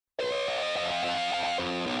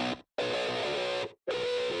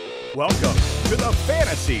Welcome to the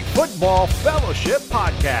Fantasy Football Fellowship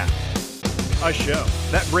Podcast, a show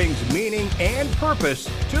that brings meaning and purpose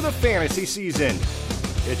to the fantasy season.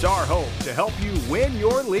 It's our hope to help you win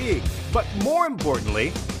your league, but more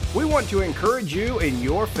importantly, we want to encourage you in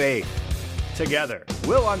your faith. Together,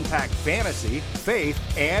 we'll unpack fantasy, faith,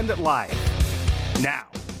 and life. Now,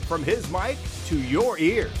 from his mic to your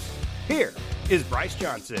ears, here is Bryce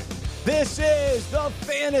Johnson. This is the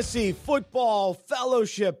Fantasy Football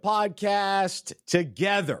Fellowship Podcast.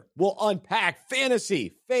 Together, we'll unpack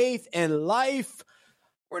fantasy, faith, and life.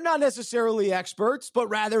 We're not necessarily experts, but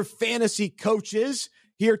rather fantasy coaches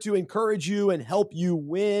here to encourage you and help you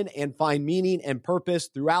win and find meaning and purpose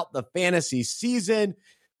throughout the fantasy season.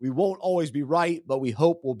 We won't always be right, but we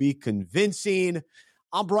hope we'll be convincing.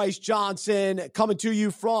 I'm Bryce Johnson, coming to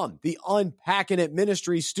you from the Unpacking It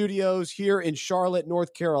Ministry studios here in Charlotte,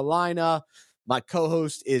 North Carolina. My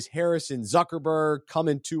co-host is Harrison Zuckerberg,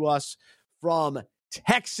 coming to us from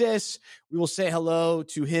Texas. We will say hello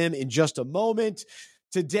to him in just a moment.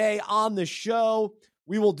 Today on the show,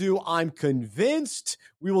 we will do I'm Convinced.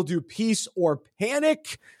 We will do Peace or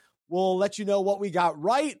Panic. We'll let you know what we got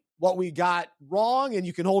right, what we got wrong, and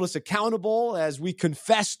you can hold us accountable as we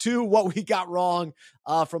confess to what we got wrong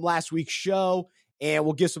from last week's show. And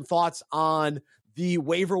we'll give some thoughts on the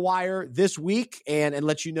waiver wire this week and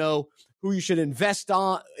let you know who you should invest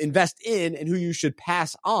in and who you should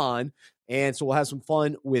pass on. And so we'll have some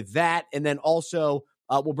fun with that. And then also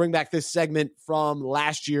we'll bring back this segment from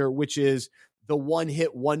last year, which is the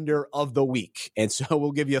one-hit wonder of the week. And so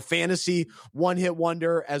we'll give you a fantasy one-hit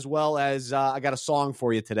wonder as well as I got a song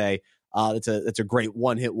for you today. It's a great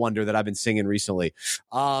one-hit wonder that I've been singing recently.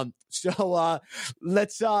 So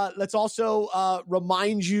let's also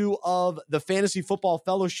remind you of the Fantasy Football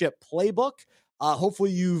Fellowship playbook.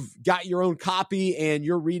 Hopefully you've got your own copy and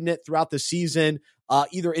you're reading it throughout the season,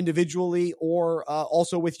 either individually or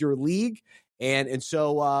also with your league. And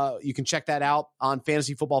so you can check that out on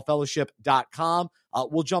fantasyfootballfellowship.com.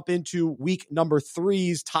 We'll jump into week number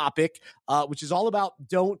 3's topic, which is all about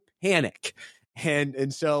don't panic.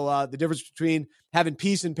 And so the difference between having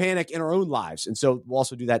peace and panic in our own lives. And so we'll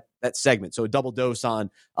also do that segment. So a double dose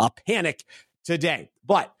on panic today.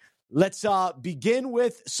 But let's begin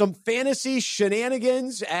with some fantasy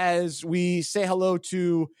shenanigans as we say hello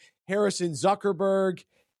to Harrison Zuckerberg.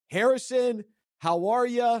 Harrison, how are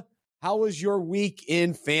you? How was your week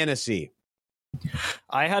in fantasy?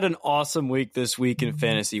 I had an awesome week this week in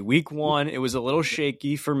fantasy. Week 1, it was a little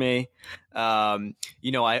shaky for me. I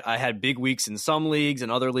had big weeks in some leagues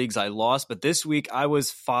and other leagues I lost, but this week I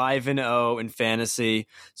was 5-0 in fantasy.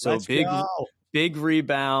 So big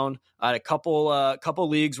rebound. I had a couple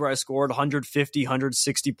leagues where I scored 150,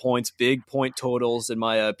 160 points, big point totals in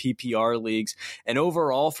my PPR leagues. And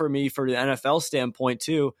overall for me, for the NFL standpoint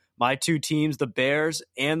too, my two teams, the Bears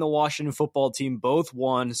and the Washington football team, both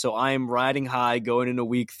won. So I am riding high going into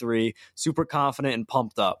week 3, super confident and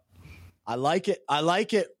pumped up. I like it.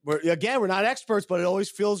 We're not experts, but it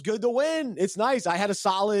always feels good to win. It's nice. I had a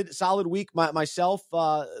solid week myself.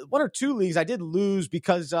 1 or 2 leagues I did lose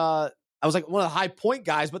because I was like one of the high point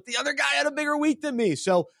guys, but the other guy had a bigger week than me.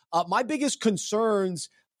 So my biggest concerns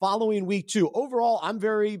following week 2, overall, I'm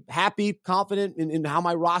very happy, confident in how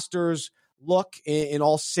my rosters look in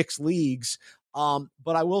all 6 leagues.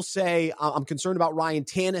 But I will say I'm concerned about Ryan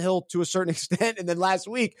Tannehill to a certain extent. And then last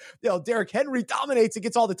week, Derrick Henry dominates and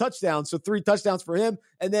gets all the touchdowns. So 3 touchdowns for him.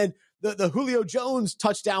 And then the Julio Jones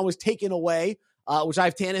touchdown was taken away, which I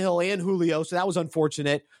have Tannehill and Julio. So that was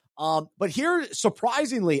unfortunate. But here,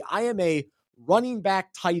 surprisingly, I am a running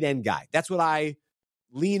back tight end guy. That's what I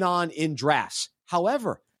lean on in drafts.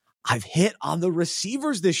 However, I've hit on the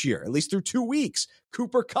receivers this year, at least through 2 weeks.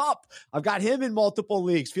 Cooper Kupp, I've got him in multiple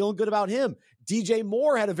leagues, feeling good about him. DJ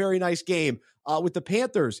Moore had a very nice game with the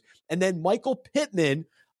Panthers. And then Michael Pittman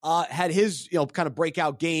had his kind of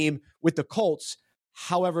breakout game with the Colts.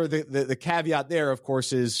 However, the caveat there, of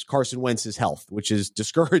course, is Carson Wentz's health, which is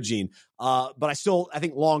discouraging. But I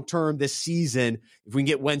think long-term this season, if we can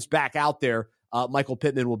get Wentz back out there, Michael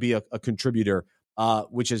Pittman will be a contributor,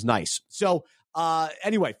 which is nice. So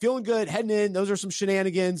anyway, feeling good, heading in. Those are some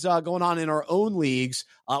shenanigans going on in our own leagues.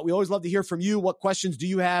 We always love to hear from you. What questions do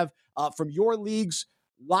you have from your leagues?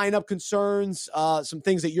 Lineup concerns, some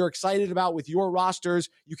things that you're excited about with your rosters.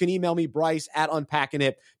 You can email me, Bryce at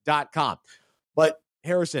unpackingit.com. But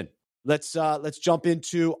Harrison, let's jump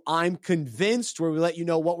into I'm Convinced, where we let you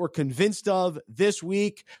know what we're convinced of this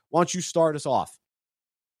week. Why don't you start us off?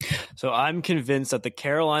 So I'm convinced that the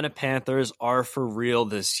Carolina Panthers are for real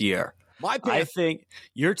this year. My I think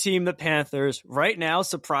your team, the Panthers, right now,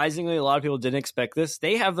 surprisingly, a lot of people didn't expect this.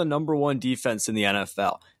 They have the number one defense in the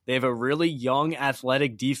NFL. They have a really young,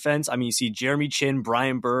 athletic defense. I mean, you see Jeremy Chin,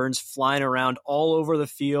 Brian Burns flying around all over the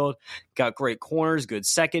field, got great corners, good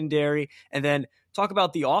secondary. And then talk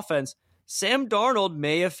about the offense. Sam Darnold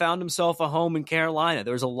may have found himself a home in Carolina.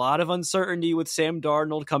 There's a lot of uncertainty with Sam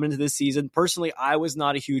Darnold coming into this season. Personally, I was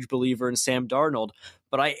not a huge believer in Sam Darnold,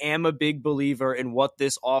 but I am a big believer in what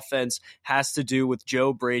this offense has to do with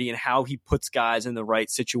Joe Brady and how he puts guys in the right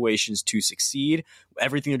situations to succeed.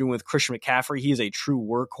 Everything they're doing with Christian McCaffrey, he is a true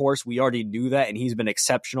workhorse. We already knew that, and he's been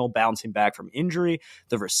exceptional bouncing back from injury.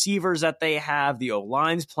 The receivers that they have, the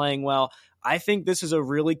O-line's playing well. I think this is a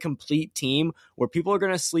really complete team where people are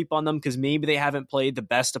going to sleep on them because maybe they haven't played the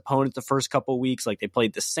best opponent the first couple of weeks. Like they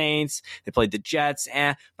played the Saints, they played the Jets,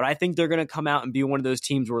 but I think they're going to come out and be one of those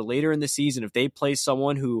teams where later in the season, if they play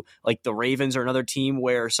someone who, like the Ravens or another team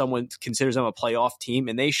where someone considers them a playoff team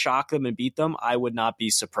and they shock them and beat them, I would not be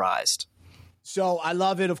surprised. So I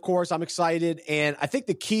love it, of course. I'm excited. And I think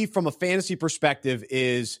the key from a fantasy perspective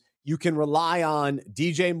is you can rely on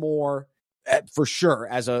DJ Moore for sure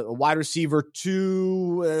as a wide receiver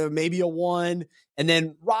 2, maybe a 1. And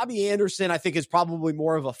then Robbie Anderson, I think, is probably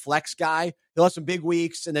more of a flex guy. He'll have some big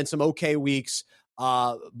weeks and then some okay weeks.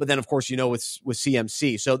 But then, of course, with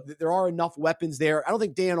CMC. So there are enough weapons there. I don't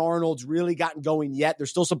think Dan Arnold's really gotten going yet. There's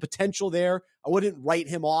still some potential there. I wouldn't write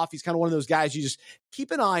him off. He's kind of one of those guys you just keep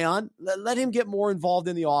an eye on. Let him get more involved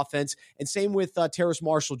in the offense. And same with Terrace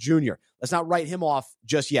Marshall Jr. Let's not write him off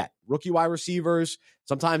just yet. Rookie wide receivers,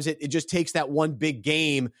 sometimes it just takes that one big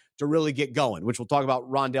game to really get going, which we'll talk about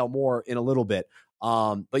Rondale Moore in a little bit.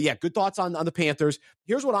 But yeah, good thoughts on the Panthers.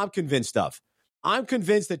 Here's what I'm convinced of. I'm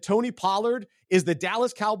convinced that Tony Pollard is the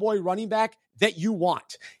Dallas Cowboy running back that you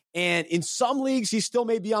want. And in some leagues, he still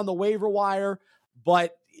may be on the waiver wire,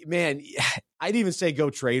 but man, I'd even say go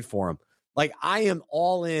trade for him. Like I am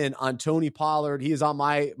all in on Tony Pollard. He is on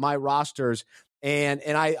my rosters. And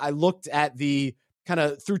I looked at the kind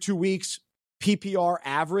of through 2 weeks PPR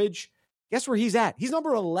average. Guess where he's at? He's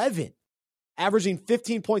number 11, averaging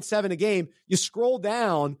 15.7 a game. You scroll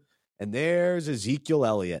down and there's Ezekiel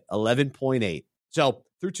Elliott, 11.8. So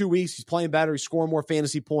through 2 weeks, he's playing better. He's scoring more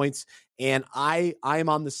fantasy points. And I am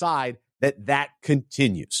on the side that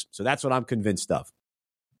continues. So that's what I'm convinced of.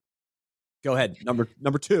 Go ahead. Number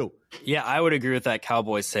 2. Yeah, I would agree with that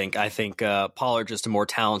Cowboys think. I think Pollard just a more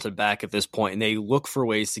talented back at this point, and they look for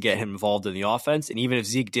ways to get him involved in the offense. And even if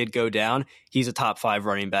Zeke did go down, he's a top 5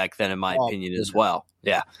 running back then, in my opinion, as well.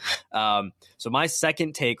 Yeah. So my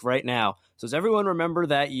second take right now. So does everyone remember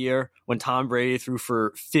that year when Tom Brady threw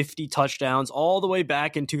for 50 touchdowns all the way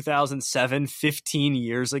back in 2007, 15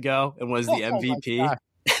 years ago, and was the MVP?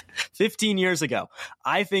 15 years ago.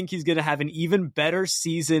 I think he's going to have an even better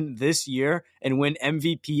season this year and win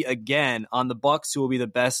MVP again on the Bucs, who will be the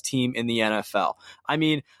best team in the NFL. I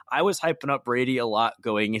mean, I was hyping up Brady a lot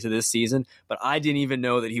going into this season, but I didn't even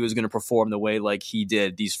know that he was going to perform the way like he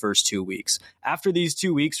did these first 2 weeks. After these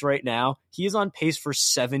 2 weeks right now, he is on pace for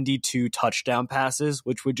 72 touchdown passes,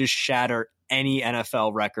 which would just shatter any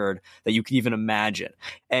NFL record that you could even imagine.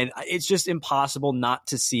 And it's just impossible not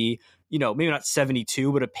to see, maybe not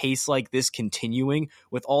 72, but a pace like this continuing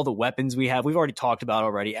with all the weapons we have. We've already talked about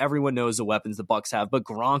already. Everyone knows the weapons the Bucs have, but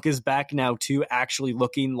Gronk is back now too, actually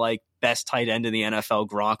looking like best tight end in the NFL,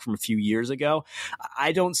 Gronk from a few years ago.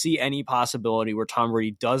 I don't see any possibility where Tom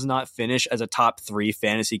Brady does not finish as a top 3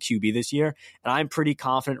 fantasy QB this year. And I'm pretty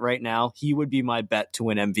confident right now he would be my bet to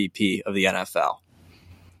win MVP of the NFL.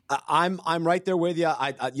 I'm right there with you.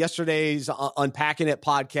 Yesterday's Unpacking It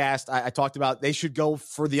podcast, I talked about they should go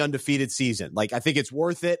for the undefeated season. Like, I think it's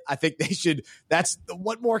worth it. I think they should.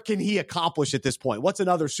 What more can he accomplish at this point? What's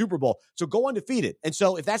another Super Bowl? So go undefeated. And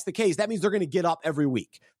so if that's the case, that means they're going to get up every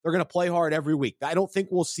week. They're going to play hard every week. I don't think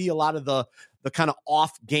we'll see a lot of the kind of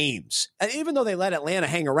off games. And even though they let Atlanta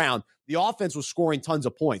hang around, the offense was scoring tons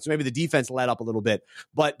of points. Maybe the defense let up a little bit,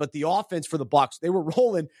 but the offense for the Bucs, they were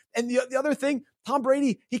rolling. And the other thing, Tom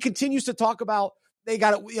Brady, he continues to talk about they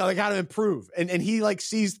got to improve, and he like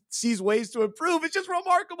sees ways to improve. It's just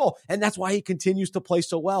remarkable, and that's why he continues to play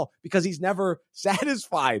so well, because he's never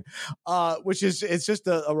satisfied, which is it's just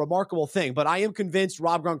a remarkable thing. But I am convinced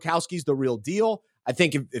Rob Gronkowski's the real deal. I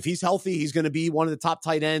think if he's healthy, he's going to be one of the top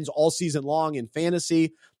tight ends all season long in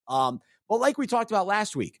fantasy. But like we talked about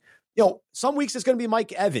last week, some weeks it's going to be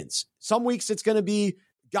Mike Evans. Some weeks it's going to be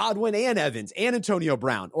Godwin and Evans and Antonio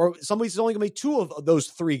Brown. Or some weeks it's only going to be 2 of those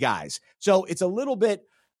 3 guys. So it's a little bit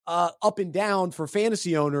up and down for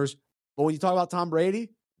fantasy owners. But when you talk about Tom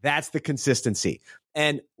Brady, that's the consistency.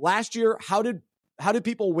 And last year, how did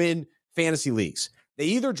people win fantasy leagues? They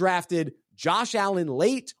either drafted Josh Allen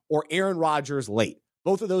late or Aaron Rodgers late.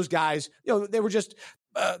 Both of those guys, they were just,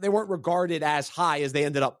 they weren't regarded as high as they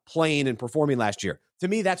ended up playing and performing last year. To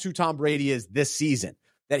me, that's who Tom Brady is this season,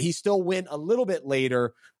 that he still went a little bit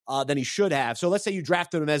later than he should have. So let's say you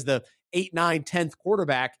drafted him as the 8, 9, 10th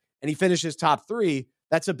quarterback and he finishes top 3.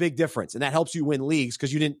 That's a big difference. And that helps you win leagues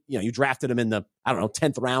because you drafted him in the,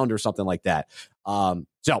 10th round or something like that.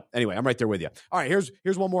 So anyway, I'm right there with you. All right,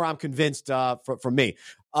 here's one more I'm convinced from me.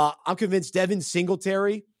 I'm convinced Devin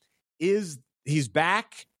Singletary he's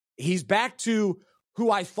back. He's back to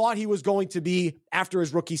who I thought he was going to be after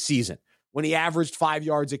his rookie season when he averaged 5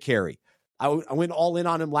 yards a carry. I went all in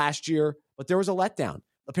on him last year, but there was a letdown.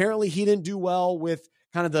 Apparently he didn't do well with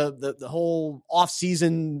kind of the whole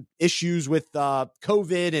off-season issues with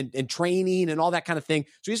COVID and training and all that kind of thing.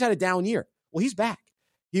 So he's had a down year. Well, he's back.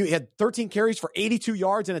 He had 13 carries for 82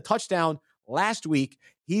 yards and a touchdown last week.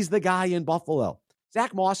 He's the guy in Buffalo.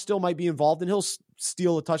 Zach Moss still might be involved, and he'll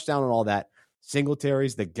steal a touchdown and all that.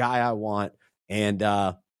 Singletary's the guy I want, and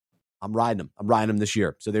I'm riding him. I'm riding him this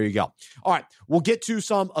year. So there you go. All right, we'll get to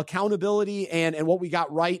some accountability and what we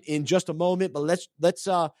got right in just a moment, but let's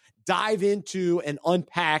dive into and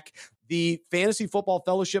unpack the Fantasy Football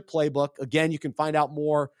Fellowship playbook. Again, you can find out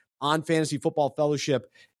more on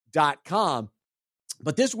fantasyfootballfellowship.com.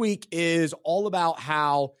 But this week is all about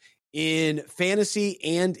how in fantasy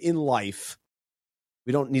and in life,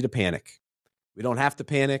 we don't need to panic. We don't have to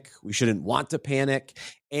panic. We shouldn't want to panic.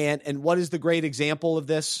 And what is the great example of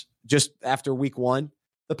this just after week 1?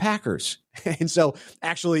 The Packers. And so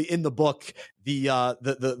actually in the book,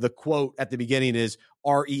 the quote at the beginning is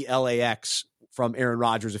RELAX from Aaron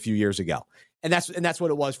Rodgers a few years ago. And that's what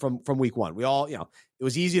it was from week 1. We all, it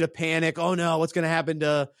was easy to panic. Oh no, what's going to happen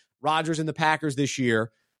to Rodgers and the Packers this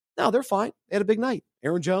year? No, they're fine. They had a big night.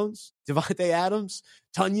 Aaron Jones, Devontae Adams,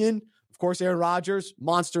 Tunyon, of course, Aaron Rodgers,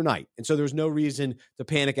 monster night. And so there's no reason to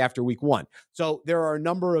panic after week 1. So there are a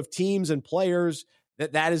number of teams and players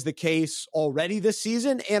that is the case already this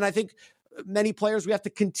season. And I think many players, we have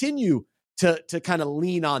to continue to kind of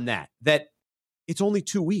lean on that it's only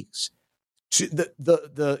 2 weeks.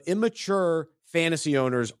 The immature fantasy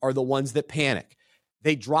owners are the ones that panic.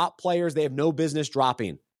 They drop players they have no business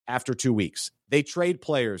dropping after 2 weeks. They trade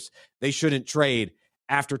players they shouldn't trade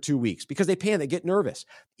after 2 weeks because they panic, they get nervous.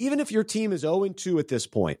 Even if your team is 0-2 at this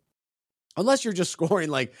point, unless you're just scoring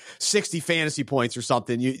like 60 fantasy points or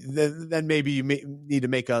something, then maybe you need to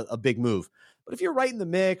make a big move. But if you're right in the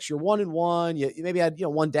mix, you're 1-1, you maybe had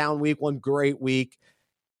one down week, one great week,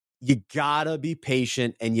 you gotta be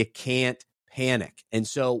patient and you can't panic. And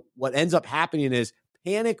so what ends up happening is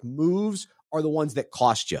panic moves are the ones that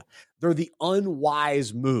cost you. They're the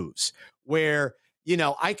unwise moves where,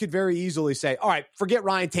 I could very easily say, all right, forget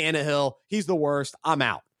Ryan Tannehill. He's the worst. I'm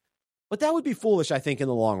out. But that would be foolish, I think, in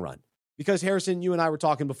the long run. Because Harrison, you and I were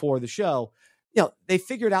talking before the show, they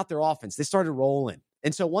figured out their offense. They started rolling.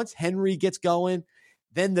 And so once Henry gets going,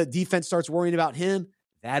 then the defense starts worrying about him.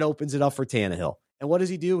 That opens it up for Tannehill. And what does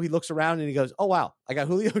he do? He looks around and he goes, oh, wow, I got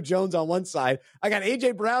Julio Jones on one side. I got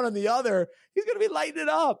A.J. Brown on the other. He's going to be lighting it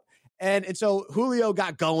up. And so Julio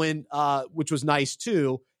got going, which was nice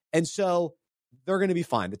too. And so they're going to be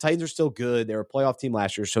fine. The Titans are still good. They were a playoff team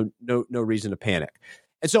last year, so no reason to panic.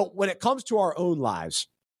 And so when it comes to our own lives,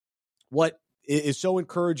 what is so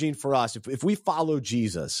encouraging for us, if we follow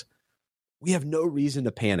Jesus, we have no reason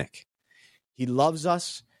to panic. He loves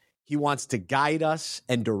us. He wants to guide us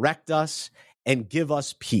and direct us and give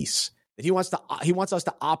us peace. That he wants us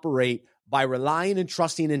to operate by relying and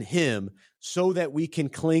trusting in him so that we can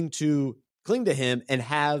cling to him and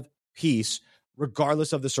have peace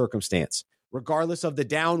regardless of the circumstance, regardless of the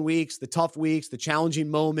down weeks, the tough weeks, the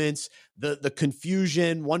challenging moments, the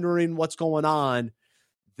confusion, wondering what's going on,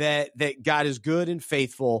 that God is good and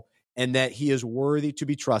faithful and that he is worthy to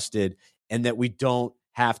be trusted and that we don't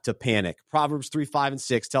have to panic. Proverbs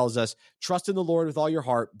 3:5-6 tells us, trust in the Lord with all your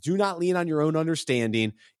heart. Do not lean on your own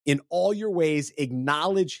understanding. In all your ways,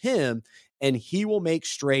 acknowledge him and he will make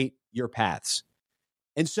straight your paths.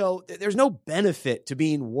 And so there's no benefit to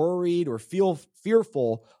being worried or feel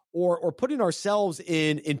fearful or putting ourselves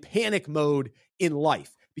in panic mode in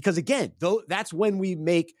life. Because again, that's when we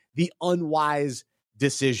make the unwise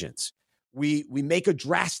decisions. We make a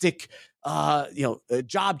drastic a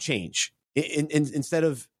job change instead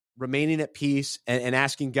of remaining at peace and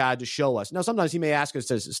asking God to show us. Now, sometimes he may ask us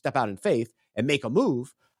to step out in faith and make a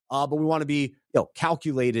move, but we want to be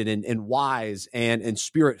calculated and wise and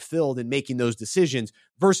spirit-filled in making those decisions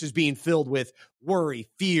versus being filled with worry,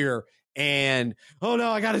 fear, and, oh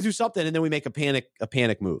no, I got to do something. And then we make a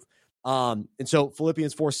panic move. And so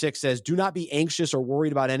Philippians 4:6 says, do not be anxious or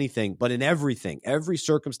worried about anything, but in everything, every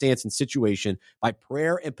circumstance and situation, by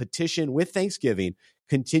prayer and petition with thanksgiving,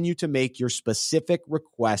 continue to make your specific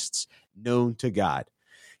requests known to God.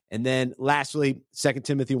 And then lastly, 2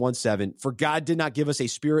 Timothy 1:7, for God did not give us a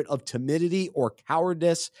spirit of timidity or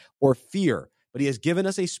cowardice or fear, but he has given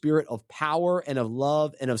us a spirit of power and of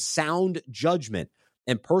love and of sound judgment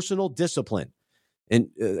and personal discipline. And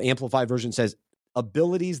Amplified Version says,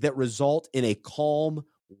 abilities that result in a calm,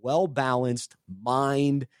 well-balanced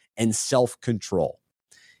mind and self-control.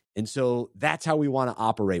 And so that's how we want to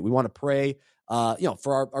operate. We want to pray,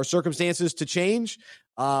 for our circumstances to change,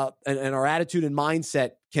 and our attitude and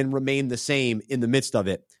mindset can remain the same in the midst of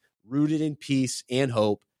it, rooted in peace and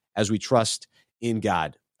hope as we trust in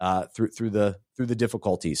God through the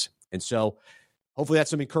difficulties. And so hopefully that's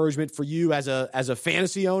some encouragement for you as a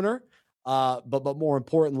fantasy owner, but more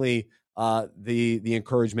importantly, the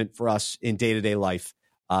encouragement for us in day-to-day life,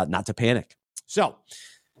 not to panic. So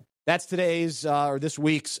that's today's or this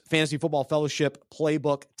week's Fantasy Football Fellowship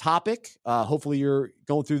Playbook topic. Hopefully you're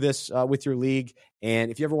going through this with your league.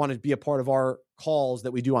 And if you ever want to be a part of our calls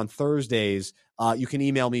that we do on Thursdays, you can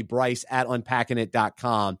email me,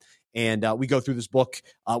 Bryce@unpackingit.com. And we go through this book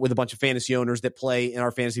with a bunch of fantasy owners that play in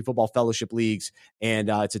our Fantasy Football Fellowship leagues. And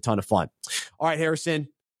it's a ton of fun. All right, Harrison,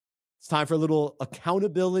 it's time for a little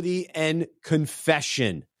accountability and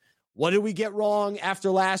confession. What did we get wrong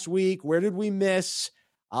after last week? Where did we miss?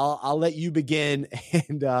 I'll let you begin,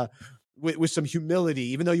 and with some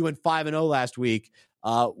humility. Even though you went 5-0 last week,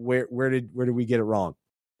 where did we get it wrong?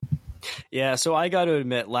 Yeah, so I got to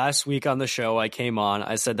admit, last week on the show I came on,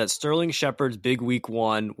 I said that Sterling Shepard's big week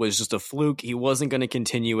 1 was just a fluke. He wasn't going to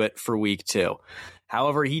continue it for week 2.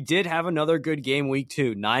 However, he did have another good game week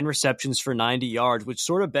 2, 9 receptions for 90 yards, which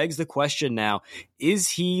sort of begs the question now, is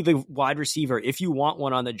he the wide receiver, if you want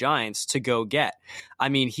one on the Giants, to go get? I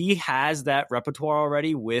mean, he has that repertoire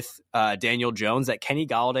already with Daniel Jones that Kenny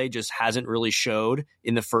Golladay just hasn't really showed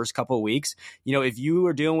in the first couple of weeks. You know, if you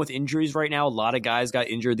are dealing with injuries right now, a lot of guys got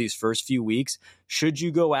injured these first few weeks. Should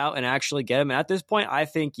you go out and actually get him? At this point, I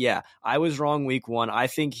think, yeah, I was wrong week 1. I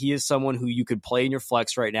think he is someone who you could play in your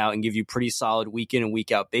flex right now and give you pretty solid week in and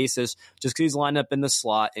week out basis just because he's lined up in the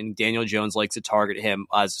slot and Daniel Jones likes to target him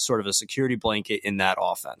as sort of a security blanket in that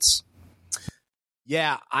offense.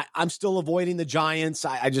 Yeah, I'm still avoiding the Giants.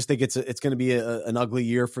 I just think it's going to be an ugly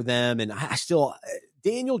year for them. And I still,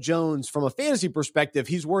 Daniel Jones, from a fantasy perspective,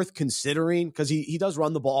 he's worth considering because he does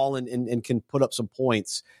run the ball and can put up some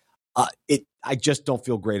points. I just don't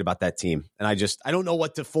feel great about that team. And I don't know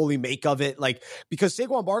what to fully make of it. Like, because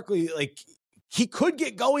Saquon Barkley, he could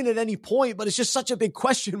get going at any point, but it's just such a big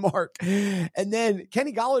question mark. And then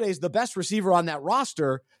Kenny Golladay is the best receiver on that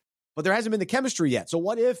roster, but there hasn't been the chemistry yet. So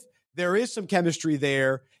what if there is some chemistry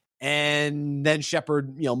there and then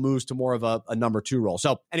Shepard, moves to more of a number 2 role?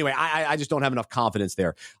 So anyway, I just don't have enough confidence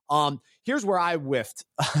there. Here's where I whiffed.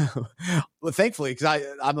 Well, thankfully, because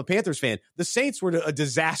I'm a Panthers fan. The Saints were a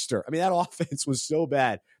disaster. I mean, that offense was so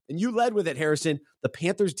bad. And you led with it, Harrison. The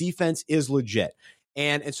Panthers defense is legit.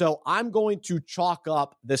 And so I'm going to chalk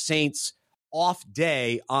up the Saints off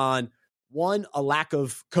day on, one, a lack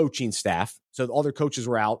of coaching staff. So all their coaches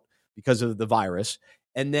were out because of the virus.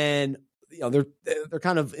 And then, they're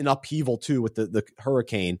kind of in upheaval too with the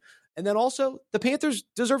hurricane. And then also the Panthers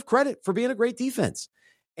deserve credit for being a great defense.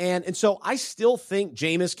 And so I still think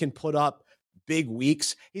Jameis can put up big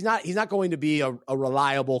weeks. He's not going to be a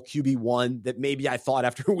reliable QB1 that maybe I thought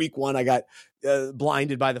after week 1 I got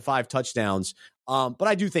blinded by the 5 touchdowns. But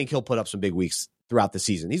I do think he'll put up some big weeks throughout the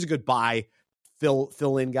season. He's a good buy,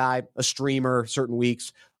 fill-in guy, a streamer certain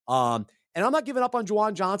weeks. And I'm not giving up on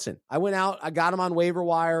Juwan Johnson. I went out, I got him on waiver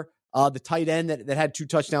wire, the tight end that had 2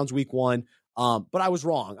 touchdowns week 1. But I was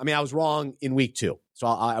wrong. I mean, I was wrong in week 2. So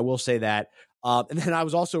I will say that. And then I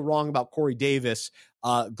was also wrong about Corey Davis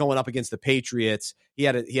going up against the Patriots. He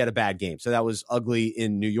had a bad game. So that was ugly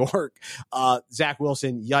in New York. Zach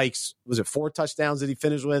Wilson, yikes. Was it 4 touchdowns that he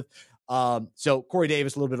finished with? So Corey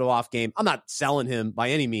Davis, a little bit of off game. I'm not selling him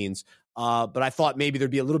by any means, but I thought maybe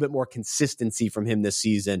there'd be a little bit more consistency from him this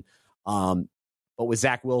season. But with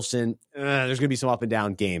Zach Wilson, there's going to be some up and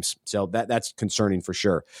down games. So that's concerning for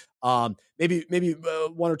sure. Maybe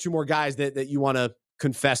 1 or 2 more guys that you want to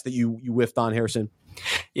confess that you whiffed on, Harrison.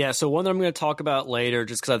 Yeah, so one that I'm going to talk about later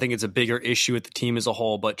just because I think it's a bigger issue with the team as a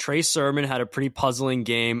whole, but Trey Sermon had a pretty puzzling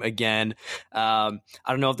game again. I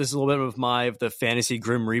don't know if this is a little bit of the fantasy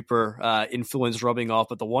Grim Reaper influence rubbing off,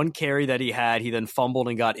 but the one carry that he had, he then fumbled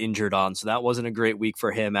and got injured on, so that wasn't a great week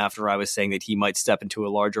for him after I was saying that he might step into a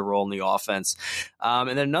larger role in the offense. And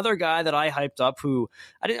then another guy that I hyped up who,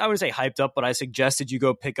 I wouldn't say hyped up, but I suggested you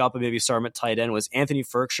go pick up and maybe start him at tight end was Anthony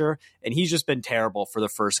Ferkshire, and he's just been terrible for the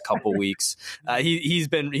first couple weeks. He's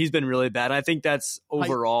been really bad. And I think that's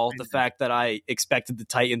overall the fact that I expected the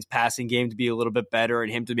Titans passing game to be a little bit better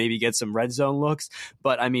and him to maybe get some red zone looks.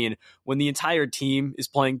 But I mean, when the entire team is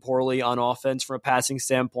playing poorly on offense from a passing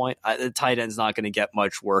standpoint, the tight end's not going to get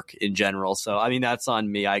much work in general. So, I mean, that's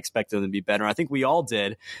on me. I expected them to be better. I think we all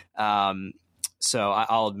did. So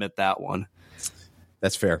I'll admit that one.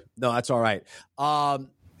 That's fair. No, that's all right. I'm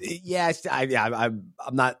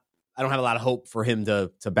not. I don't have a lot of hope for him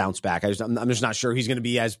to bounce back. I'm just not sure he's going to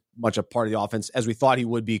be as much a part of the offense as we thought he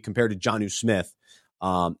would be compared to Jonnu Smith.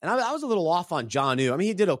 And I was a little off on Jonnu. I mean,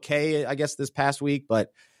 he did okay, I guess, this past week,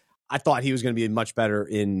 but I thought he was going to be much better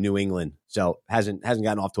in New England. So hasn't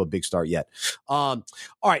gotten off to a big start yet. All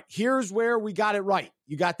right, here's where we got it right.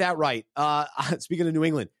 You got that right. Speaking of New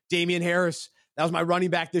England, Damian Harris, that was my running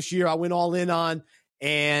back this year. I went all in on.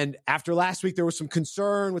 And after last week, there was some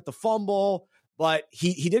concern with the fumble. But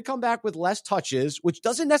he did come back with less touches, which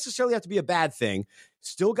doesn't necessarily have to be a bad thing.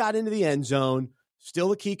 Still got into the end zone,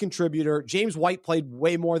 still a key contributor. James White played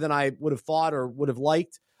way more than I would have thought or would have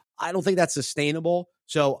liked. I don't think that's sustainable.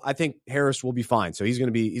 So I think Harris will be fine. So he's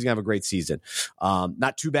going to have a great season.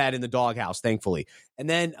 Not too bad in the doghouse, thankfully. And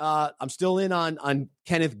then I'm still in on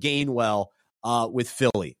Kenneth Gainwell with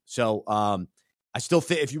Philly. So I still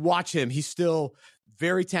think if you watch him, he's still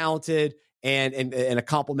very talented. And a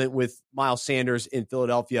compliment with Miles Sanders in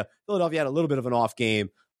Philadelphia. Philadelphia had a little bit of an off game,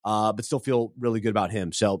 but still feel really good about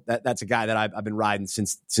him. So that's a guy that I've been riding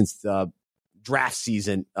since the draft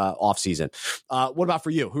season, off season. What about for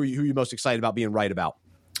you? Who are you most excited about being right about?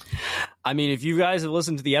 I mean, if you guys have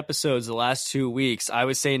listened to the episodes the last 2 weeks, I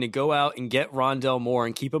was saying to go out and get Rondale Moore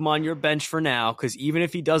and keep him on your bench for now, because even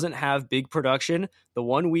if he doesn't have big production, the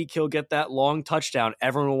 1 week he'll get that long touchdown,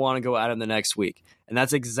 everyone will want to go at him the next week. And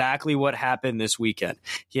that's exactly what happened this weekend.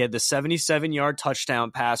 He had the 77-yard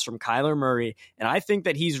touchdown pass from Kyler Murray, and I think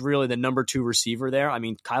that he's really the number 2 receiver there. I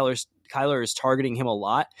mean, Kyler is targeting him a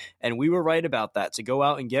lot, and we were right about that, to go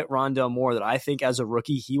out and get Rondale Moore, that I think as a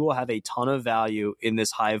rookie, he will have a ton of value in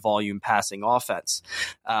this high-volume passing offense.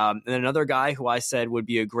 And another guy who I said would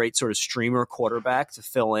be a great sort of streamer quarterback to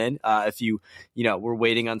fill in if you were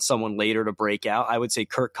waiting on someone later to break out, I would say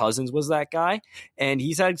Kirk Cousins was that guy, and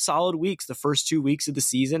he's had solid weeks. The first 2 weeks of the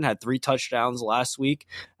season, had 3 touchdowns last week.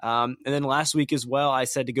 And then last week as well, I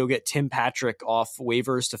said to go get Tim Patrick off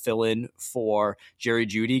waivers to fill in for Jerry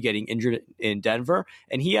Jeudy getting injured in Denver.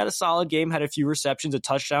 And he had a solid game, had a few receptions, a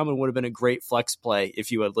touchdown, and would have been a great flex play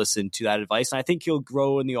if you had listened to that advice. And I think he'll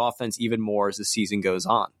grow in the offense even more as the season goes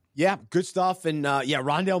on. Yeah, good stuff. And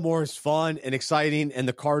Rondale Moore is fun and exciting, and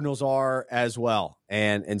the Cardinals are as well.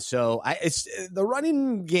 And so it's the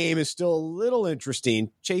running game is still a little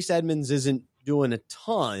interesting. Chase Edmonds isn't doing a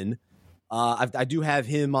ton. I do have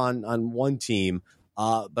him on one team,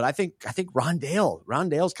 but I think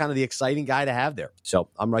Rondale's kind of the exciting guy to have there. So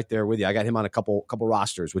I'm right there with you. I got him on a couple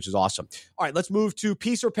rosters, which is awesome. All right, let's move to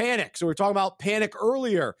peace or panic. So we were talking about panic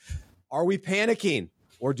earlier. Are we panicking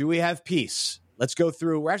or do we have peace? Let's go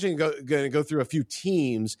through. We're actually going to go through a few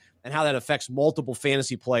teams and how that affects multiple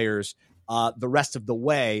fantasy players the rest of the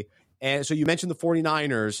way. And so you mentioned the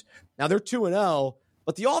 49ers. Now they're 2-0,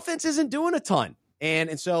 but the offense isn't doing a ton.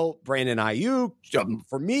 And so Brandon Ayuk,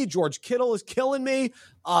 for me, George Kittle is killing me.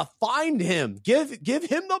 Find him. Give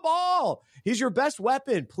him the ball. He's your best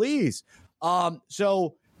weapon, please.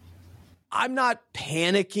 So I'm not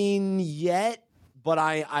panicking yet, but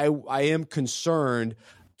I am concerned.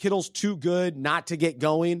 Kittle's too good not to get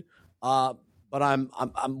going. But I'm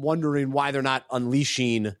wondering why they're not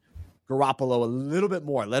unleashing Garoppolo a little bit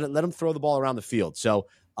more. Let him throw the ball around the field. So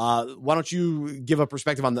why don't you give a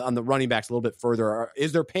perspective on the running backs a little bit further?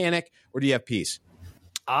 Is there panic or do you have peace?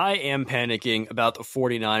 I am panicking about the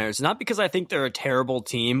 49ers, not because I think they're a terrible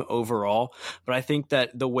team overall, but I think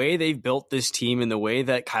that the way they've built this team and the way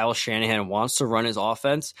that Kyle Shanahan wants to run his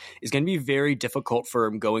offense is going to be very difficult for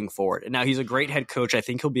him going forward. And now he's a great head coach. I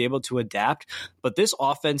think he'll be able to adapt, but this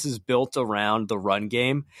offense is built around the run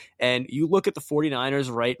game. And you look at the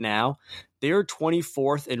 49ers right now, They are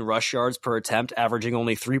 24th in rush yards per attempt, averaging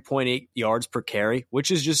only 3.8 yards per carry,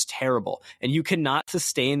 which is just terrible. And you cannot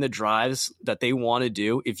sustain the drives that they want to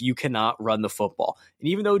do if you cannot run the football. And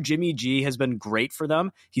even though Jimmy G has been great for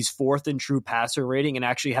them, he's 4th in true passer rating and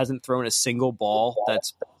actually hasn't thrown a single ball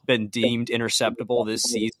that's been deemed interceptable this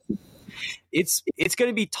season. It's going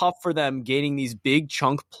to be tough for them gaining these big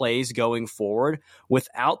chunk plays going forward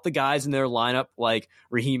without the guys in their lineup like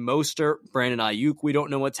Raheem Mostert, Brandon Ayuk. We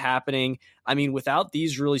don't know what's happening. I mean, without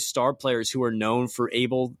these really star players who are known for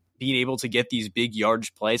being able to get these big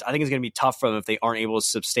yardage plays, I think it's going to be tough for them if they aren't able to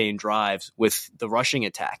sustain drives with the rushing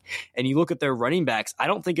attack. And you look at their running backs, I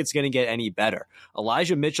don't think it's going to get any better.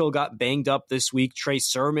 Elijah Mitchell got banged up this week. Trey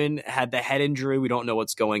Sermon had the head injury. We don't know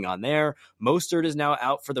what's going on there. Mostert is now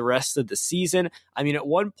out for the rest of the season. I mean, at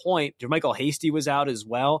one point, Jermichael Hasty was out as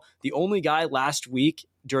well. The only guy last week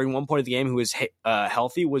during one point of the game who was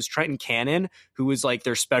healthy was Trenton Cannon, who was like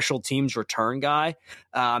their special teams return guy.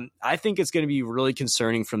 I think it's going to be really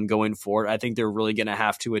concerning from going forward. I think they're really going to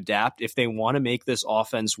have to adapt if they want to make this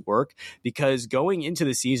offense work, because going into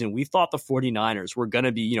the season, we thought the 49ers were going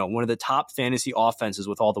to be, one of the top fantasy offenses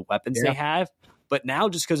with all the weapons they have. But now,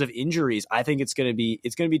 just because of injuries, I think it's going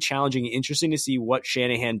to be challenging and interesting to see what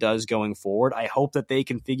Shanahan does going forward. I hope that they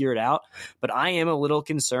can figure it out, but I am a little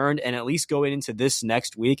concerned. And at least going into this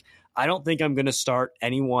next week, I don't think I'm going to start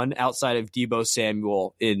anyone outside of Deebo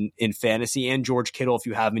Samuel in fantasy, and George Kittle if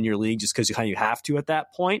you have him in your league, just because you have to at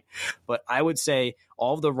that point. But I would say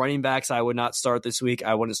all of the running backs I would not start this week.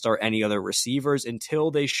 I wouldn't start any other receivers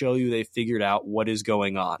until they show you they figured out what is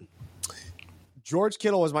going on. George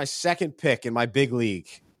Kittle was my second pick in my big league,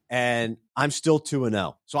 and I'm still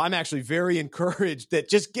 2-0. So I'm actually very encouraged that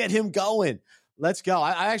just get him going. Let's go.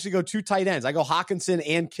 I actually go 2 tight ends. I go Hockenson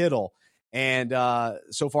and Kittle. And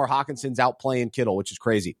so far, Hawkinson's outplaying Kittle, which is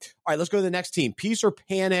crazy. All right, let's go to the next team. Peace or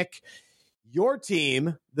panic? Your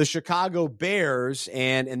team, the Chicago Bears,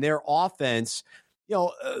 and their offense.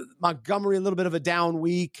 Montgomery, a little bit of a down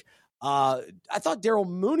week. I thought Darryl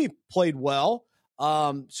Mooney played well.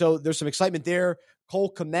 So there's some excitement there.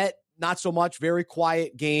 Cole Kmet, not so much. Very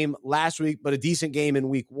quiet game last week, but a decent game in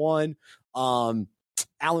week 1. Allen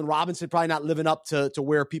Robinson probably not living up to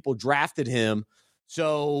where people drafted him.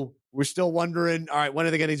 So we're still wondering, all right, when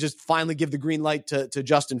are they going to just finally give the green light to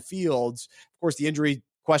Justin Fields? Of course, the injury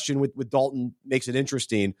question with Dalton makes it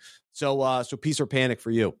interesting. So peace or panic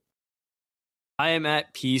for you? I am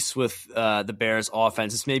at peace with the Bears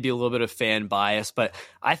offense. It's maybe a little bit of fan bias, but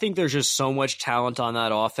I think there's just so much talent on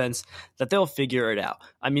that offense that they'll figure it out.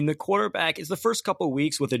 I mean, the quarterback is the first couple of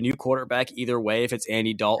weeks with a new quarterback either way, if it's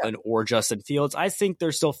Andy Dalton or Justin Fields. I think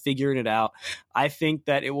they're still figuring it out. I think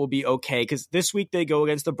that it will be okay because this week they go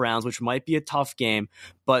against the Browns, which might be a tough game,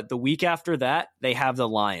 but the week after that, they have the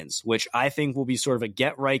Lions, which I think will be sort of a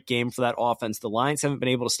get-right game for that offense. The Lions haven't been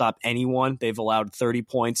able to stop anyone. They've allowed 30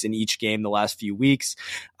 points in each game the last few weeks.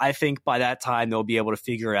 I think by that time they'll be able to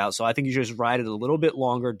figure it out. So I think you just ride it a little bit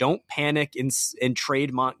longer. Don't panic and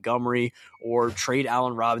trade Montgomery or trade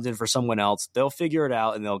Allen Robinson for someone else. They'll figure it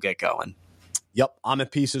out and they'll get going. Yep, I'm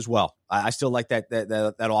at peace as well. I still like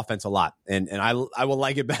that offense a lot, and I will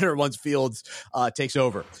like it better once Fields takes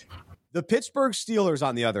over. The Pittsburgh Steelers,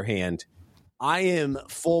 on the other hand, I am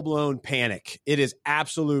full-blown panic. It is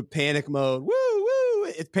absolute panic mode. Woo, woo,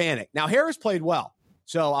 it's panic. Now, Harris played well.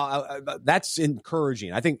 So that's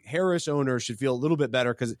encouraging. I think Harris owners should feel a little bit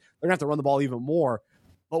better because they're going to have to run the ball even more.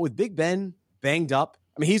 But with Big Ben banged up,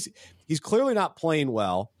 I mean, he's clearly not playing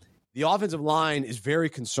well. The offensive line is very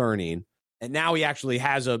concerning. And now he actually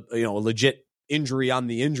has a legit injury on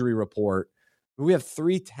the injury report. We have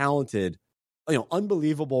 3 talented,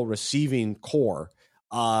 unbelievable receiving core.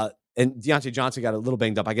 And Deontay Johnson got a little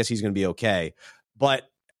banged up. I guess he's going to be okay. But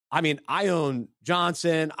I mean, I own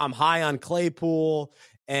Johnson. I'm high on Claypool,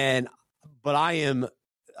 but I'm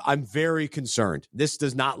very concerned. This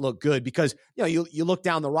does not look good because you look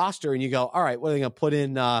down the roster and you go, all right, what are they going to put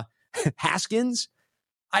in Haskins?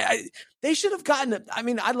 They should have gotten. I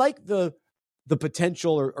mean, I like the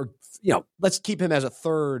potential, or let's keep him as a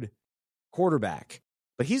third quarterback,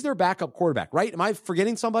 but he's their backup quarterback, right? Am I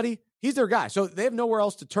forgetting somebody? He's their guy, so they have nowhere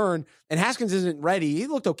else to turn. And Haskins isn't ready. He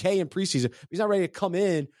looked okay in preseason. He's not ready to come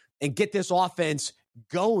in and get this offense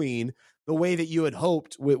going the way that you had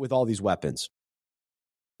hoped with all these weapons.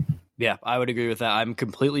 Yeah, I would agree with that. I'm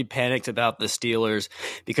completely panicked about the Steelers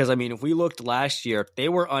because, I mean, if we looked last year, they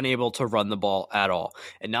were unable to run the ball at all.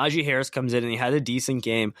 And Najee Harris comes in and he had a decent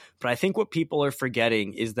game. But I think what people are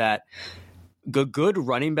forgetting is that good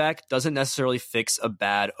running back doesn't necessarily fix a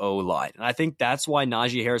bad O-line. And I think that's why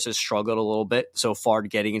Najee Harris has struggled a little bit so far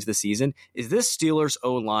getting into the season, is this Steelers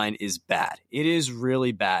O-line is bad. It is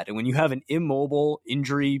really bad. And when you have an immobile,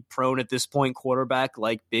 injury-prone at this point quarterback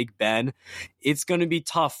like Big Ben, it's going to be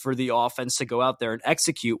tough for the offense to go out there and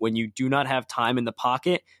execute when you do not have time in the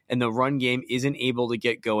pocket and the run game isn't able to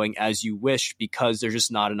get going as you wish because there's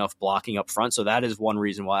just not enough blocking up front. So that is one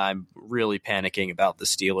reason why I'm really panicking about the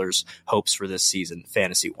Steelers' hopes for this season,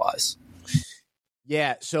 fantasy-wise.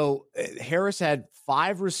 Yeah, so Harris had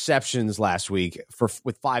 5 receptions last week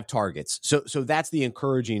with 5 targets. So that's the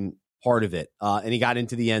encouraging part of it. And he got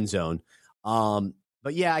into the end zone.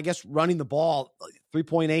 But yeah, I guess running the ball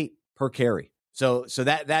 3.8 per carry. So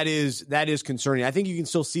that is concerning. I think you can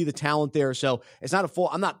still see the talent there. So it's not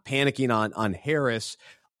I'm not panicking on Harris,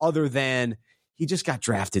 other than he just got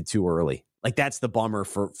drafted too early. Like, that's the bummer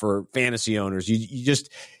for fantasy owners.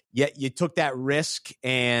 You took that risk,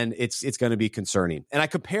 and it's going to be concerning. And I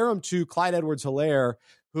compare him to Clyde Edwards-Helaire,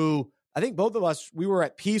 who I think both of us, we were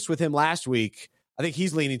at peace with him last week. I think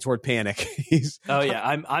he's leaning toward panic.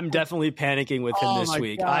 I'm definitely panicking with him this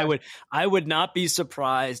week. God. I would not be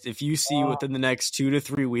surprised if you see within the next 2 to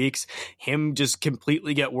 3 weeks him just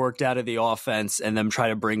completely get worked out of the offense and them try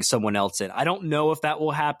to bring someone else in. I don't know if that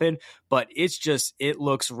will happen, but it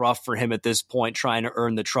looks rough for him at this point, trying to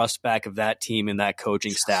earn the trust back of that team and that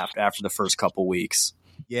coaching staff after the first couple weeks.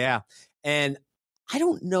 Yeah, and I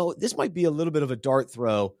don't know. This might be a little bit of a dart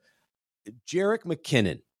throw. Jerick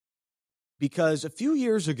McKinnon. Because a few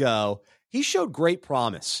years ago, he showed great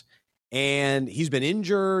promise, and he's been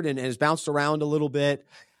injured and has bounced around a little bit.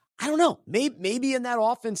 I don't know. Maybe in that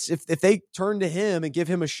offense, if they turn to him and give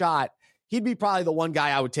him a shot, he'd be probably the one guy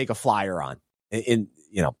I would take a flyer on.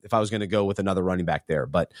 If I was going to go with another running back there,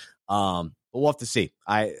 but we'll have to see.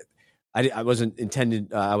 I wasn't planning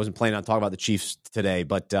on talking about the Chiefs today,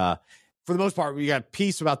 but for the most part, we got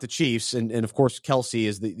peace about the Chiefs, and of course, Kelsey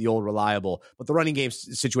is the old reliable. But the running game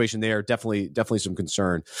situation there, definitely some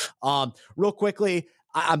concern. Real quickly,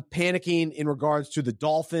 I'm panicking in regards to the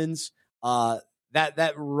Dolphins.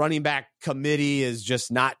 That running back committee is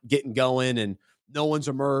just not getting going, and no one's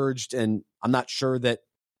emerged, and I'm not sure that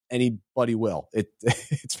anybody will.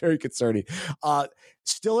 It's very concerning.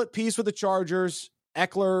 Still at peace with the Chargers.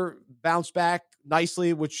 Eckler bounced back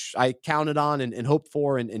nicely, which I counted on and hoped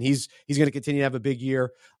for, and he's going to continue to have a big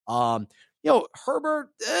year. Herbert,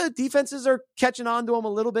 defenses are catching on to him a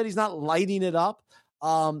little bit. He's not lighting it up.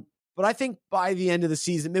 But I think by the end of the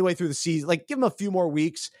season, midway through the season, like, give him a few more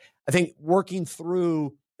weeks. I think working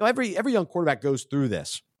through, every young quarterback goes through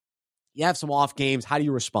this. You have some off games. How do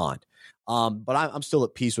you respond? But I'm still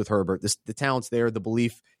at peace with Herbert. The talent's there. The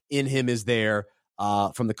belief in him is there.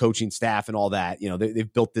 From the coaching staff and all that.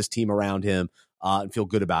 They've built this team around him and feel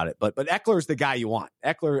good about it. But Eckler's the guy you want.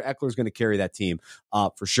 Eckler's going to carry that team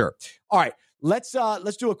for sure. All right, let's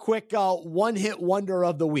do a quick one-hit wonder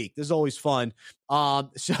of the week. This is always fun.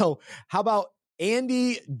 So how about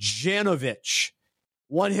Andy Janovich?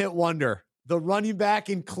 One-hit wonder. The running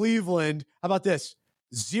back in Cleveland. How about this?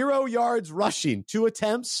 0 yards rushing, 2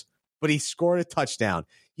 attempts, but he scored a touchdown.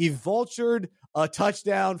 He vultured a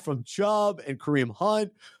touchdown from Chubb and Kareem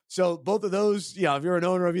Hunt. So both of those, if you're an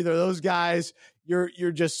owner of either of those guys,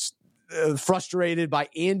 you're just frustrated by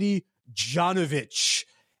Andy Janovich.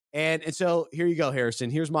 And so here you go, Harrison.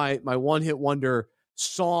 Here's my one-hit wonder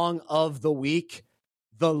song of the week.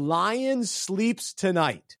 The Lion Sleeps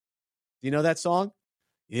Tonight. Do you know that song?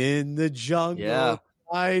 In the jungle,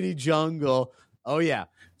 mighty jungle. Oh, yeah.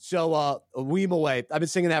 So a weem away. I've been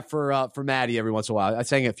singing that for Maddie every once in a while. I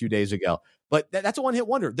sang it a few days ago. But that's a one-hit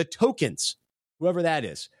wonder. The Tokens, whoever that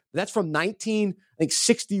is. That's from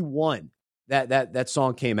 1961. That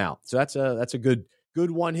song came out. So that's a good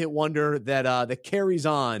one-hit wonder that carries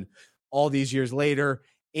on all these years later.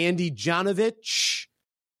 Andy Janovich,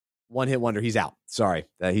 one-hit wonder. He's out. Sorry,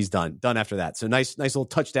 he's done after that. So nice little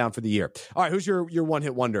touchdown for the year. All right, who's your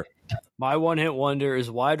one-hit wonder? My one-hit wonder is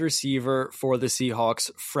wide receiver for the Seahawks,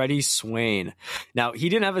 Freddie Swain. Now, he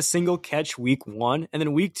didn't have a single catch week 1, and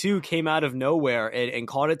then week 2 came out of nowhere and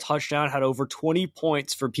caught a touchdown, had over 20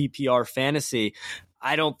 points for PPR fantasy.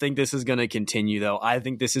 I don't think this is going to continue, though. I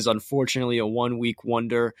think this is unfortunately a one-week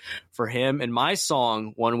wonder for him. And my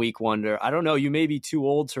song, One Week Wonder, I don't know. You may be too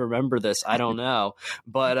old to remember this. I don't know.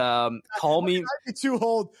 But call me. I might be too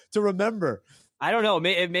old to remember. I don't know.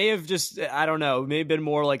 It may have just, I don't know. It may have been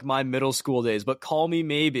more like my middle school days. But Call Me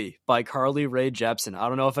Maybe by Carly Rae Jepsen. I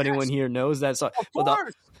don't know if anyone here knows that song. Of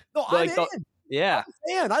course. I'm in. Yeah.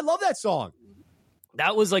 Man, I love that song.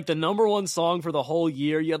 that was like the number one song for the whole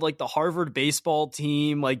year. You had like the Harvard baseball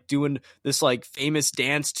team like doing this like famous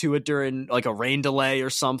dance to it during like a rain delay or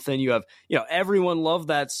something. You have, everyone loved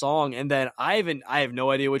that song. And then I have no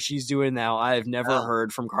idea what she's doing now. I have never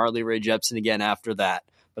heard from Carly Rae Jepsen again after that.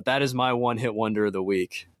 But that is my one hit wonder of the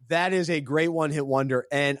week. That is a great one hit wonder.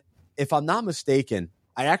 And if I'm not mistaken,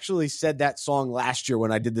 I actually said that song last year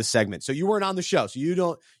when I did this segment. So you weren't on the show. So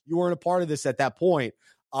you weren't a part of this at that point.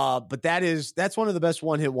 But that's one of the best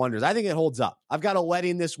one hit wonders. I think it holds up. I've got a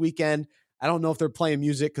wedding this weekend. I don't know if they're playing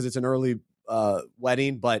music because it's an early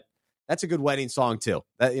wedding, but that's a good wedding song too.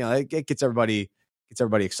 That it gets everybody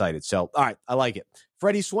excited. So all right, I like it.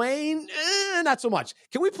 Freddie Swain, not so much.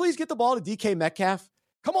 Can we please get the ball to DK Metcalf?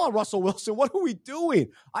 Come on, Russell Wilson. What are we doing?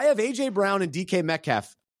 I have AJ Brown and DK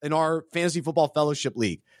Metcalf in our Fantasy Football Fellowship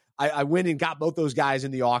League. I went and got both those guys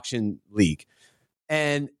in the auction league,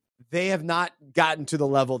 and they have not gotten to the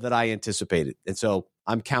level that I anticipated. And so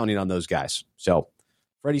I'm counting on those guys. So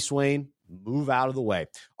Freddie Swain, move out of the way.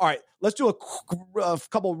 All right, let's do a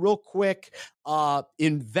couple real quick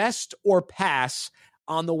invest or pass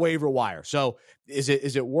on the waiver wire. So is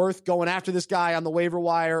it worth going after this guy on the waiver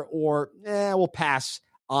wire, or we'll pass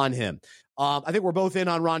on him? I think we're both in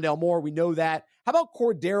on Rondale Moore. We know that. How about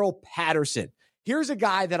Cordero Patterson? Here's a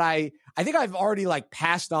guy that I think I've already like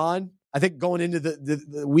passed on. I think going into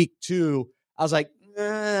the week 2, I was like,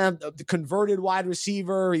 the converted wide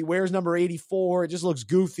receiver. He wears number 84. It just looks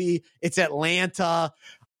goofy. It's Atlanta.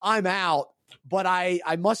 I'm out. But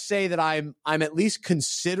I must say that I'm at least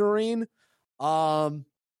considering. But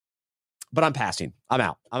I'm passing. I'm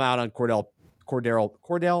out. I'm out on Cordero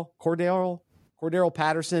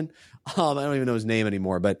Patterson. I don't even know his name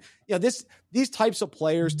anymore. But these types of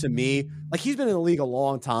players to me, like, he's been in the league a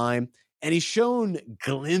long time and he's shown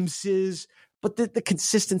glimpses, but the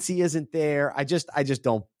consistency isn't there. I just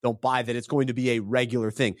don't buy that it's going to be a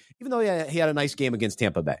regular thing, even though he had a nice game against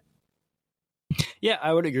Tampa Bay. Yeah,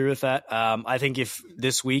 I would agree with that. I think if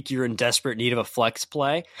this week you're in desperate need of a flex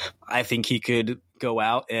play, I think he could go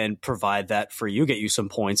out and provide that for you, get you some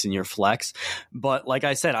points in your flex. But like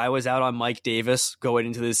I said, I was out on Mike Davis going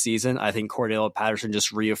into this season. I think Cordero Patterson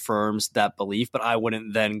just reaffirms that belief, but I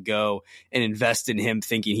wouldn't then go and invest in him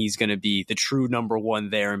thinking he's going to be the true number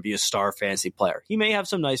one there and be a star fantasy player. He may have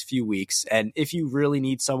some nice few weeks, and if you really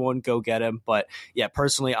need someone, go get him. But yeah,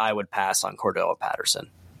 personally, I would pass on Cordero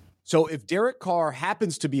Patterson. So if Derek Carr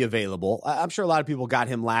happens to be available, I'm sure a lot of people got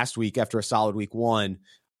him last week after a solid week 1.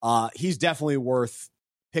 He's definitely worth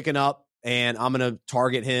picking up, and I'm going to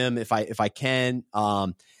target him if I can.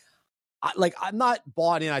 I'm not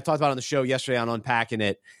bought in. I talked about it on the show yesterday on Unpacking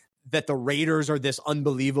It, that the Raiders are this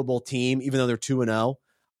unbelievable team, even though they're 2-0.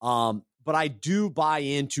 But I do buy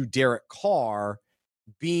into Derek Carr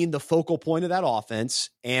being the focal point of that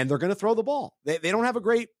offense, and they're going to throw the ball. They don't have a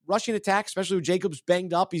great rushing attack, especially with Jacobs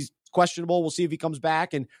banged up. He's questionable. We'll see if he comes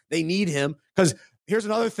back, and they need him, because here's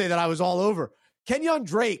another thing that I was all over. Kenyon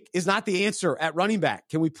Drake is not the answer at running back.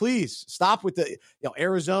 Can we please stop with the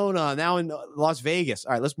Arizona, now in Las Vegas?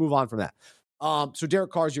 All right, let's move on from that. So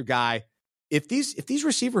Derek Carr's your guy. If these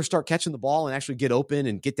receivers start catching the ball and actually get open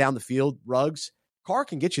and get down the field, Ruggs, Carr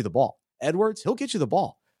can get you the ball. Edwards, he'll get you the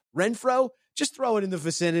ball. Renfro, just throw it in the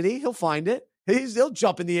vicinity. He'll find it. He'll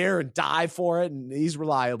jump in the air and dive for it, and he's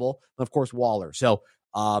reliable. And of course, Waller. So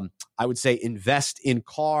I would say invest in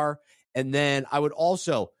Carr. And then I would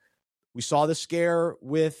also, we saw the scare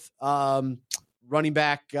with running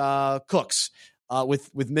back Cooks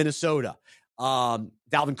with Minnesota,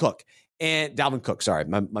 Dalvin Cook. Sorry,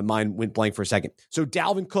 my mind went blank for a second. So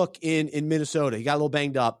Dalvin Cook in Minnesota, he got a little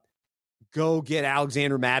banged up. Go get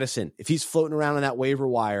Alexander Mattison. If he's floating around on that waiver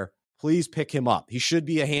wire, please pick him up. He should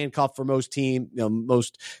be a handcuff for most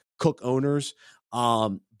most Cook owners.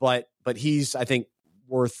 But he's, I think,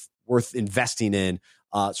 worth investing in.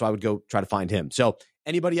 So I would go try to find him. So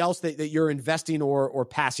anybody else that you're investing or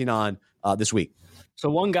passing on this week? So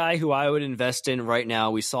one guy who I would invest in right now,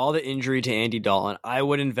 we saw the injury to Andy Dalton. I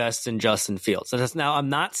would invest in Justin Fields. Now, I'm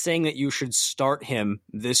not saying that you should start him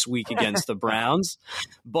this week against the Browns.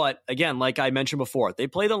 But again, like I mentioned before, they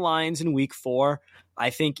play the Lions in week 4. I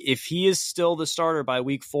think if he is still the starter by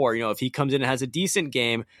week 4, if he comes in and has a decent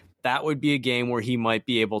game, that would be a game where he might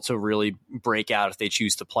be able to really break out if they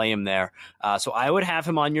choose to play him there. So I would have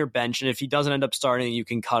him on your bench. And if he doesn't end up starting, you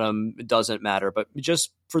can cut him. It doesn't matter. But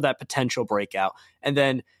just for that potential breakout. And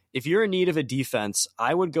then if you're in need of a defense,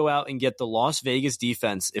 I would go out and get the Las Vegas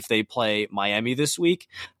defense if they play Miami this week.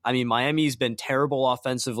 I mean, Miami's been terrible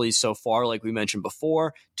offensively so far, like we mentioned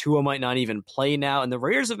before. Tua might not even play now, and the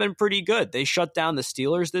Raiders have been pretty good. They shut down the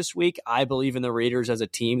Steelers this week. I believe in the Raiders as a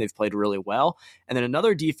team. They've played really well. And then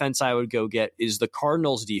another defense I would go get is the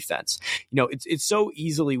Cardinals defense. You know, it's so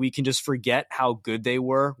easily we can just forget how good they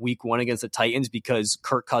were week 1 against the Titans because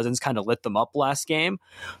Kirk Cousins kind of lit them up last game.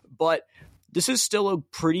 But this is still a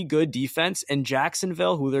pretty good defense, and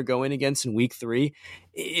Jacksonville, who they're going against in week 3,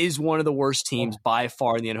 is one of the worst teams by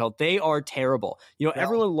far in the NFL. They are terrible. You know,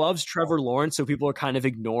 everyone loves Trevor Lawrence, so people are kind of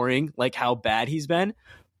ignoring like how bad he's been.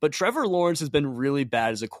 But Trevor Lawrence has been really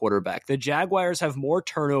bad as a quarterback. The Jaguars have more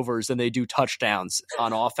turnovers than they do touchdowns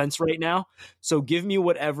on offense right now. So give me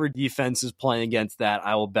whatever defense is playing against that.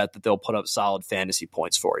 I will bet that they'll put up solid fantasy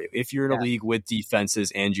points for you if you're in a league with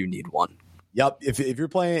defenses and you need one. Yep. If you're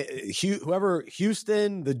playing whoever,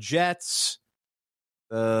 Houston, the Jets,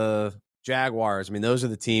 the Jaguars, I mean, those are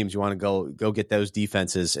the teams you want to go get those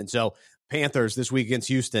defenses. And so Panthers this week against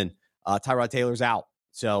Houston, Tyrod Taylor's out.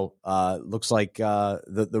 So looks like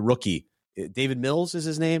the rookie, David Mills is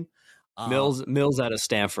his name. Mills out of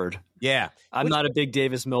Stanford. Yeah. I'm not a big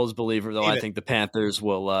Davis Mills believer, though. I think the Panthers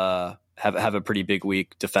will have a pretty big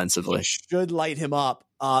week defensively. Should light him up.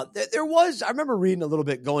 I remember reading a little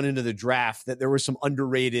bit going into the draft that there was some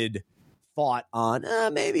underrated thought on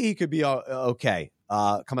maybe he could be okay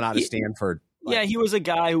coming out of Stanford. Yeah, he was a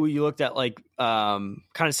guy who you looked at like kind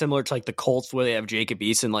of similar to like the Colts where they have Jacob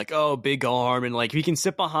Eason, like, oh, big arm, and like he can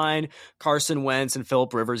sit behind Carson Wentz and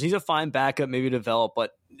Phillip Rivers. He's a fine backup, maybe develop,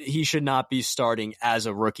 but he should not be starting as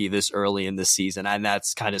a rookie this early in the season, and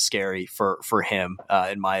that's kind of scary for him,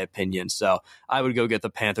 in my opinion. So I would go get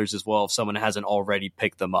the Panthers as well if someone hasn't already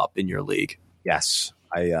picked them up in your league. Yes,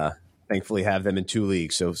 I thankfully have them in 2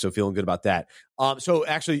 leagues, so feeling good about that. So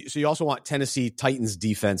you also want Tennessee Titans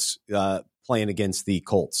defense playing against the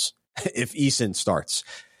Colts if Eason starts.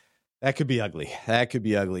 That could be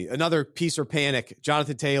ugly. Another piece or panic,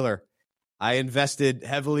 Jonathan Taylor. I invested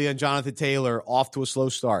heavily in Jonathan Taylor, off to a slow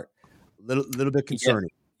start. Little bit concerning.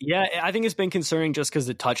 Yeah, I think it's been concerning just because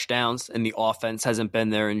the touchdowns and the offense hasn't been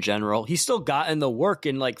there in general. He's still gotten the work,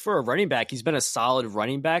 and like for a running back, he's been a solid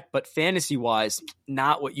running back, but fantasy-wise,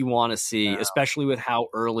 not what you want to see, especially with how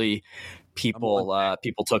early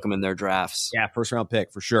people took him in their drafts. Yeah, first-round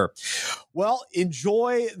pick for sure. Well,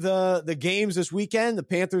 enjoy the games this weekend. The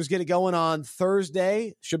Panthers get it going on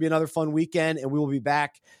Thursday. Should be another fun weekend, and we will be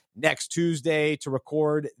back next Tuesday to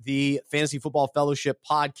record the Fantasy Football Fellowship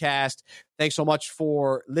podcast. Thanks so much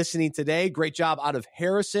for listening today. Great job out of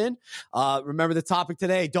Harrison. Remember the topic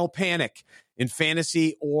today, don't panic in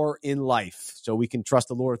fantasy or in life. So we can trust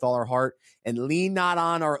the Lord with all our heart and lean not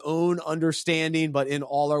on our own understanding, but in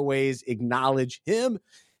all our ways acknowledge him,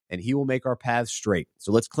 and he will make our paths straight.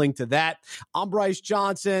 So let's cling to that. I'm Bryce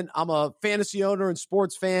Johnson. I'm a fantasy owner and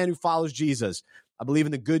sports fan who follows Jesus. I believe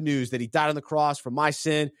in the good news that he died on the cross for my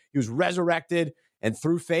sin. He was resurrected, and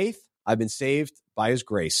through faith, I've been saved by his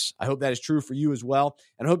grace. I hope that is true for you as well,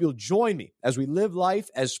 and I hope you'll join me as we live life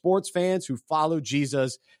as sports fans who follow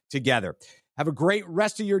Jesus together. Have a great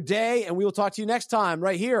rest of your day, and we will talk to you next time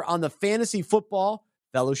right here on the Fantasy Football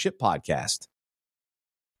Fellowship Podcast.